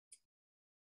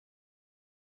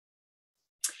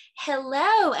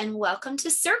Hello and welcome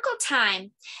to Circle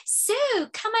Time. Sue,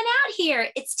 come on out here.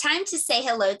 It's time to say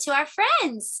hello to our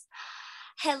friends.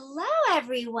 Hello,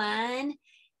 everyone.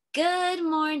 Good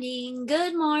morning.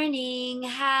 Good morning.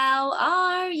 How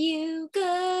are you?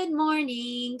 Good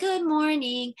morning. Good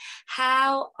morning.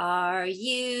 How are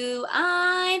you?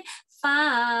 I'm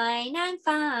fine. I'm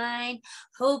fine.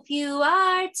 Hope you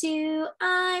are too.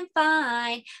 I'm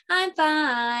fine. I'm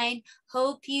fine.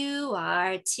 Hope you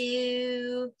are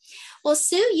too. Well,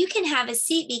 Sue, you can have a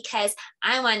seat because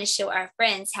I want to show our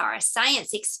friends how our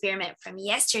science experiment from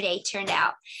yesterday turned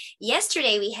out.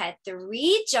 Yesterday, we had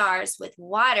 3 jars with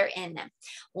water in them.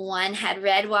 One had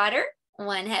red water,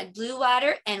 one had blue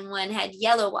water, and one had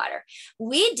yellow water.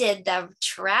 We did the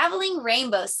traveling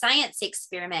rainbow science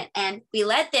experiment, and we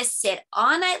let this sit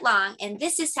all night long, and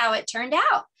this is how it turned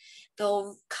out.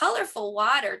 The colorful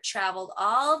water traveled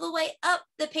all the way up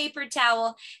the paper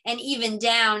towel and even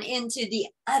down into the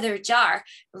other jar.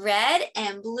 Red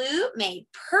and blue made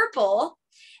purple.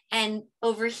 And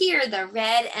over here, the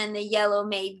red and the yellow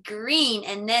made green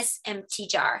in this empty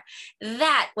jar.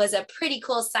 That was a pretty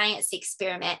cool science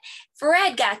experiment.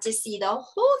 Fred got to see the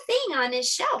whole thing on his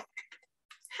shelf.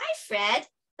 Hi, Fred.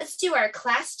 Let's do our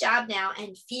class job now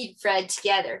and feed Fred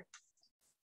together.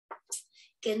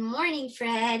 Good morning,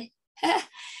 Fred.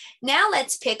 Now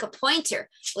let's pick a pointer.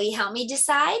 Will you help me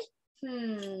decide?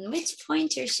 Which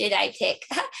pointer should I pick?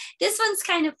 This one's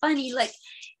kind of funny. Look,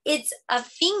 it's a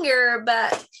finger,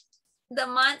 but the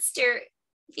monster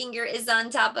finger is on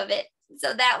top of it.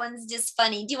 So that one's just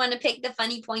funny. Do you want to pick the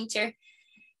funny pointer?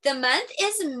 The month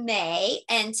is May,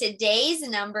 and today's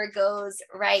number goes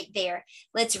right there.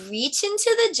 Let's reach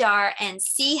into the jar and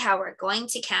see how we're going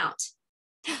to count.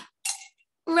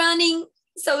 Running.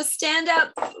 So stand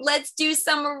up. Let's do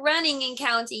some running and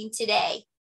counting today.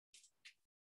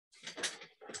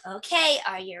 Okay,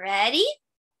 are you ready?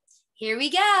 Here we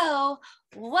go.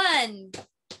 1,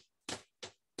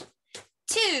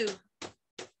 2,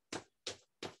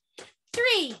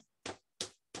 3,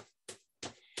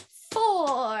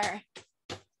 4,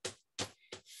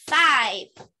 5,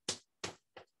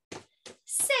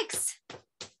 6,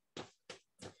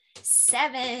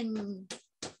 7,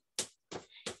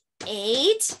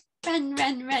 8, run,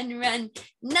 run, run, run,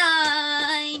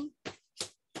 9,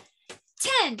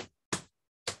 10.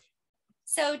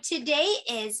 So today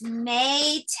is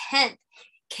May 10th.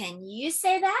 Can you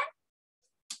say that?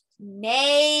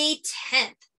 May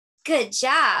 10th. Good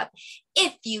job.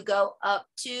 If you go up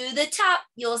to the top,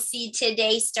 you'll see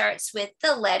today starts with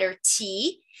the letter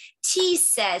T. T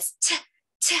says t,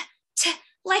 t, t,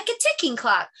 like a ticking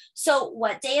clock. So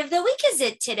what day of the week is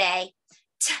it today?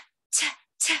 T, t,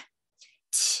 t.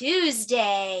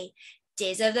 Tuesday.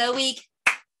 Days of the week.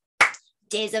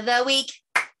 Days of the week.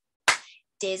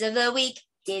 Days of the week.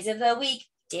 Days of the week.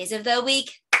 Days of the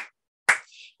week.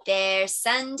 There's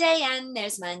Sunday and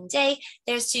there's Monday.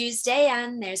 There's Tuesday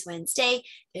and there's Wednesday.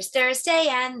 There's Thursday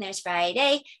and there's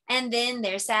Friday. And then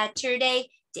there's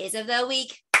Saturday. Days of the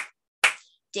week.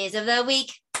 Days of the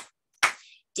week.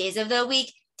 Days of the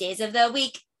week. Days of the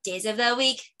week. Days of the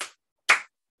week.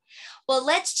 Well,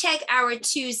 let's check our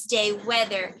Tuesday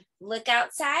weather. Look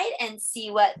outside and see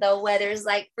what the weather's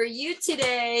like for you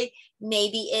today.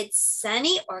 Maybe it's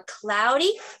sunny or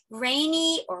cloudy,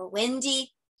 rainy or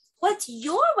windy. What's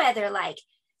your weather like?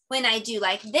 When I do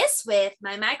like this with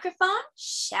my microphone,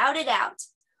 shout it out.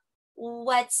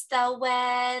 What's the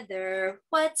weather?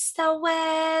 What's the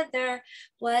weather?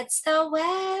 What's the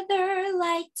weather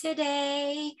like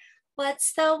today?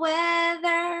 What's the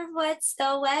weather? What's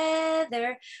the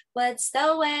weather? What's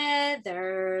the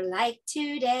weather like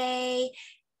today?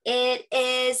 It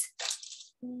is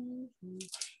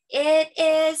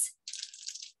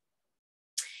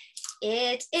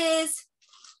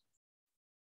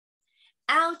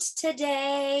out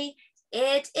today.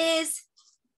 It is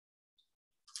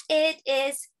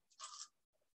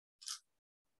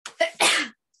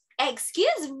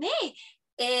excuse me.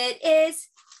 It is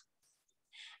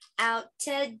out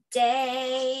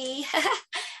today.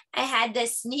 I had the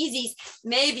sneezies.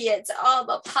 Maybe it's all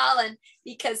the pollen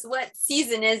because what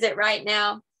season is it right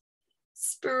now?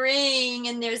 Spring,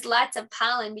 and there's lots of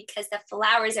pollen because the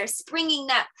flowers are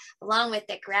springing up along with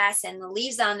the grass and the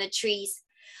leaves on the trees.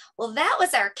 Well, that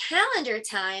was our calendar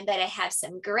time, but I have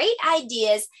some great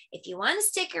ideas. If you want to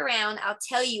stick around, I'll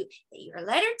tell you that your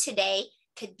letter today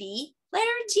could be letter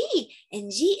G,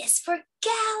 and G is for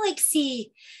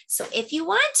galaxy. So if you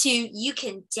want to, you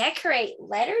can decorate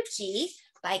letter G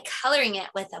by coloring it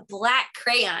with a black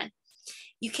crayon.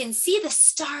 You can see the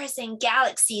stars and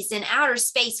galaxies in outer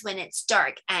space when it's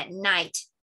dark at night.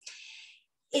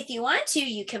 If you want to,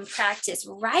 you can practice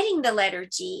writing the letter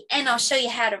G, and I'll show you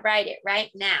how to write it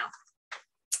right now.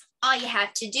 All you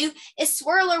have to do is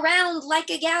swirl around like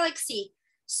a galaxy.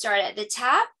 Start at the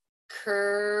top,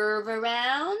 curve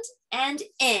around, and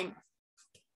in.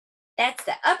 That's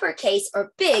the uppercase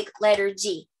or big letter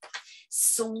G.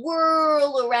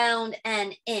 Swirl around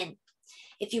and in.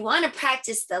 If you want to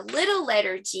practice the little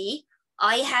letter G,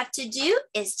 all you have to do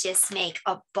is just make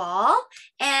a ball,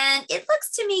 and it looks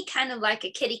to me kind of like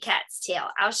a kitty cat's tail.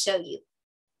 I'll show you.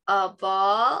 A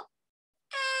ball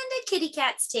and a kitty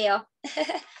cat's tail.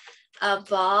 A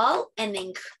ball, and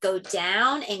then go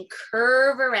down and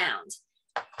curve around.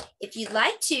 If you'd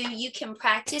like to, you can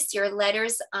practice your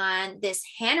letters on this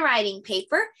handwriting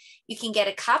paper. You can get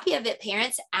a copy of it,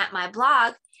 parents, at my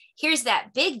blog. Here's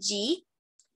that big G.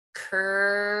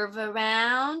 Curve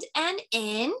around and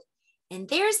in. And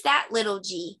there's that little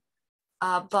G.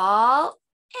 A ball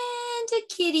and a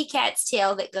kitty cat's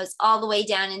tail that goes all the way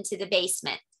down into the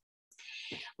basement.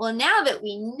 Well, now that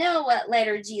we know what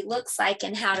letter G looks like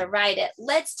and how to write it,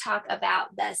 let's talk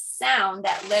about the sound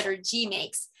that letter G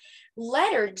makes.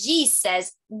 Letter G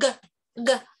says g,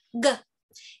 g, g.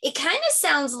 It kind of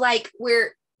sounds like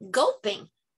we're gulping.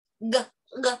 G,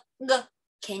 g, g.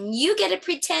 Can you get a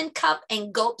pretend cup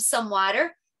and gulp some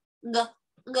water? G,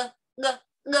 g, g,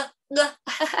 g, g.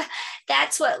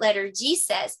 That's what letter G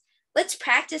says. Let's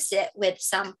practice it with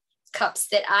some cups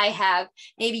that I have.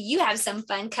 Maybe you have some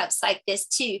fun cups like this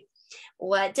too.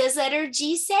 What does letter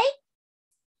G say?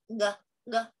 G,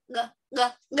 g, g, g,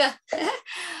 g.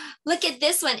 Look at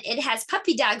this one. It has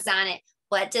puppy dogs on it.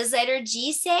 What does letter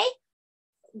G say?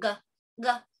 G, g,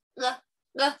 g,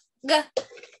 g, g.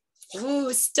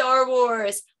 Ooh, Star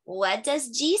Wars. What does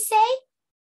G say?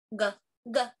 G,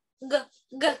 g, g,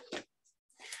 g.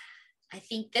 I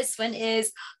think this one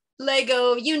is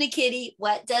Lego Unikitty.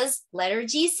 What does letter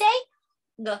G say?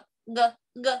 G, g,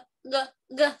 g, g,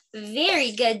 g.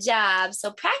 Very good job.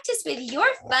 So practice with your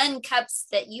fun cups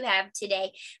that you have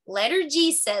today. Letter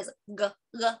G says g,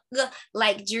 g, g,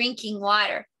 like drinking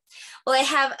water. Well, I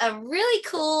have a really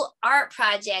cool art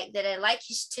project that I'd like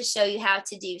to show you how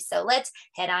to do. So let's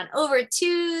head on over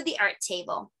to the art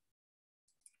table.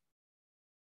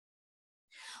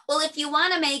 Well, if you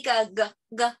want to make a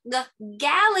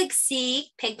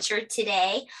galaxy picture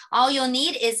today, all you'll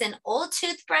need is an old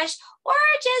toothbrush, or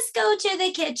just go to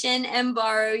the kitchen and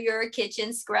borrow your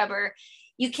kitchen scrubber.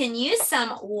 You can use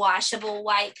some washable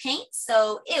white paint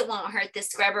so it won't hurt the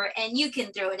scrubber, and you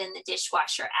can throw it in the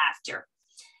dishwasher after.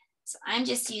 So I'm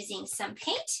just using some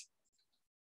paint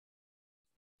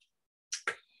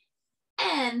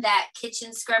and that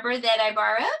kitchen scrubber that I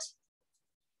borrowed.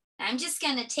 I'm just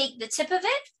going to take the tip of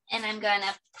it and I'm going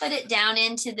to put it down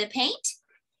into the paint.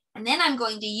 And then I'm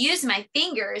going to use my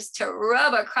fingers to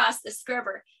rub across the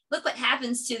scrubber. Look what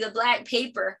happens to the black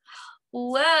paper.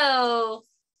 Whoa,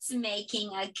 it's making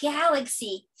a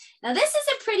galaxy. Now this is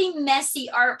a pretty messy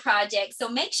art project, so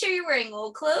make sure you're wearing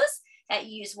old clothes, that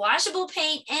you use washable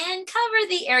paint, and cover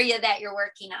the area that you're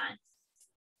working on.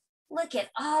 Look at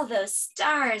all those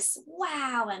stars.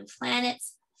 Wow, and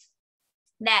planets.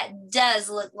 That does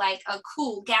look like a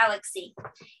cool galaxy.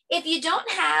 If you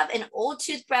don't have an old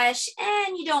toothbrush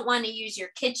and you don't want to use your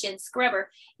kitchen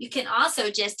scrubber, you can also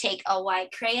just take a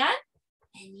white crayon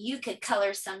and you could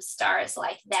color some stars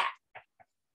like that.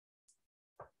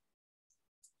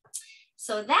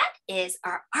 So that is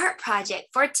our art project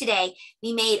for today.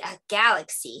 We made a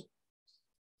galaxy.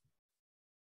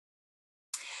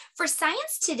 For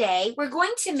science today, we're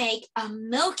going to make a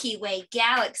Milky Way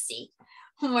galaxy.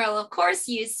 We'll, of course,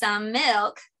 use some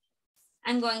milk.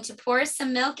 I'm going to pour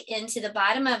some milk into the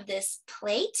bottom of this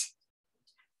plate.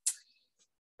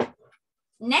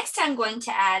 Next, I'm going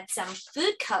to add some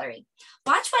food coloring.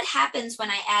 Watch what happens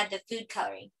when I add the food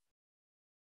coloring.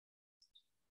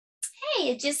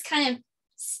 Hey, it just kind of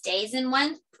stays in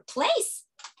one place.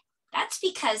 That's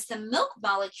because the milk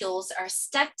molecules are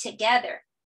stuck together.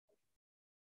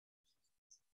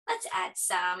 Let's add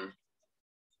some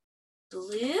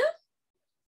blue.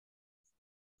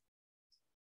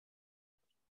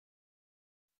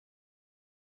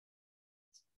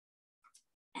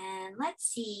 And let's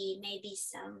see, maybe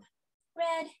some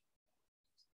red.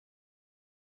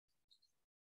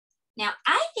 Now,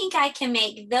 I think I can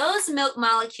make those milk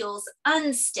molecules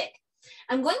unstick.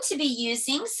 I'm going to be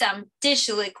using some dish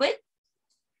liquid.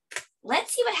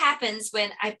 Let's see what happens when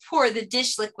I pour the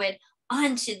dish liquid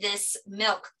onto this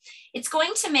milk. It's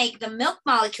going to make the milk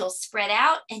molecules spread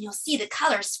out, and you'll see the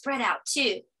color spread out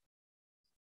too.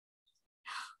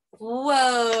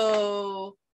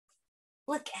 Whoa,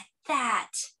 look at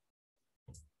that.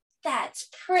 That's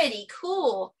pretty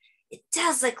cool. It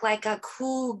does look like a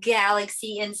cool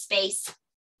galaxy in space.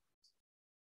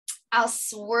 I'll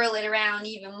swirl it around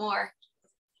even more.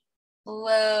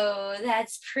 Whoa,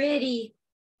 that's pretty.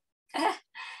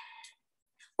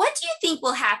 What do you think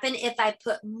will happen if I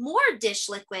put more dish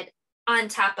liquid on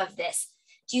top of this?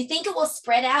 Do you think it will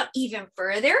spread out even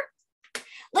further?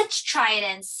 Let's try it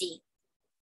and see.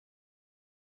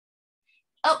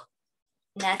 Oh,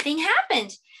 nothing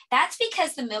happened. That's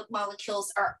because the milk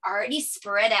molecules are already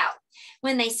spread out.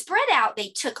 When they spread out, they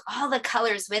took all the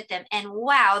colors with them. And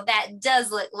wow, that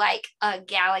does look like a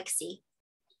galaxy.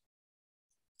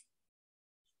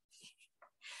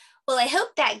 Well, I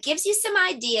hope that gives you some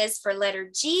ideas for letter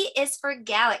G is for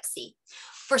galaxy.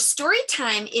 For story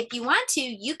time, if you want to,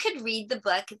 you could read the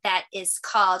book that is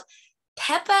called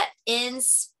Peppa in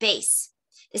Space.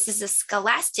 This is a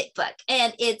scholastic book,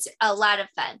 and it's a lot of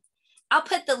fun. I'll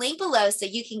put the link below so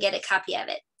you can get a copy of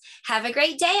it. Have a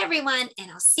great day, everyone,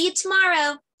 and I'll see you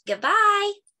tomorrow.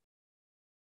 Goodbye.